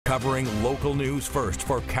covering local news first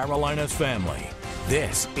for Carolina's family.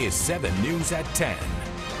 This is 7 News at 10.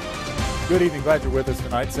 Good evening. Glad you're with us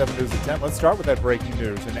tonight. 7 News at 10. Let's start with that breaking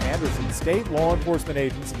news. In Anderson, state law enforcement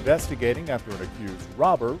agents investigating after an accused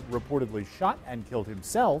robber reportedly shot and killed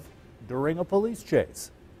himself during a police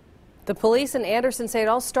chase. The police in Anderson say it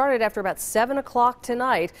all started after about 7 o'clock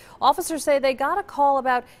tonight. Officers say they got a call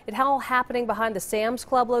about it all happening behind the Sam's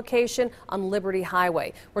Club location on Liberty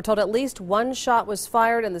Highway. We're told at least one shot was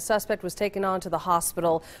fired and the suspect was taken on to the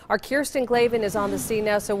hospital. Our Kirsten Glavin is on the scene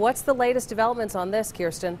now. So what's the latest developments on this,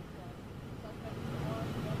 Kirsten?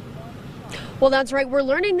 Well, that's right. We're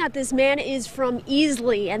learning that this man is from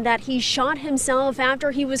Easley and that he shot himself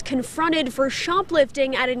after he was confronted for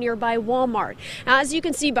shoplifting at a nearby Walmart. As you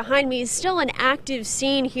can see behind me, is still an active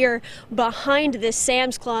scene here behind this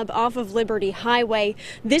Sam's Club off of Liberty Highway.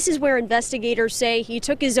 This is where investigators say he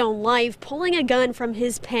took his own life, pulling a gun from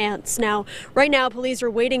his pants. Now, right now, police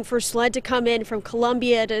are waiting for SLED to come in from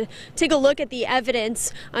Columbia to take a look at the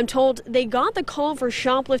evidence. I'm told they got the call for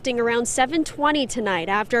shoplifting around 7:20 tonight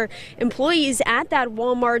after employees at that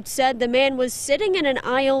Walmart said the man was sitting in an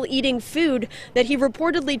aisle eating food that he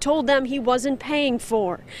reportedly told them he wasn't paying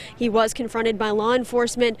for. He was confronted by law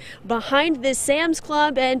enforcement behind this Sam's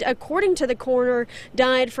Club and, according to the coroner,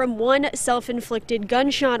 died from one self-inflicted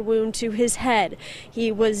gunshot wound to his head.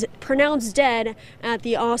 He was pronounced dead at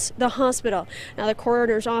the hospital. Now, the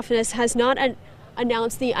coroner's office has not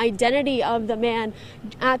announced the identity of the man.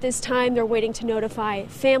 At this time, they're waiting to notify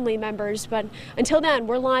family members. But until then,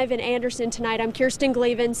 we're live in Anderson tonight. I'm Kirsten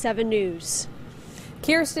Glavin, 7 News.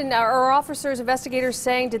 Kirsten, are officers, investigators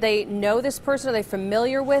saying, did they know this person? Are they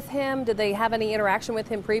familiar with him? Did they have any interaction with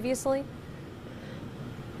him previously?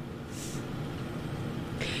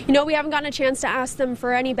 You know, we haven't gotten a chance to ask them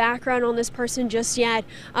for any background on this person just yet.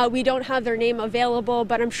 We don't have their name available,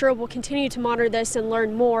 but I'm sure we'll continue to monitor this and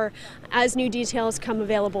learn more as new details come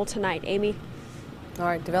available tonight. Amy? All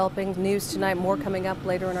right, developing news tonight. More coming up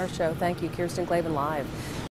later in our show. Thank you, Kirsten Glavin, live.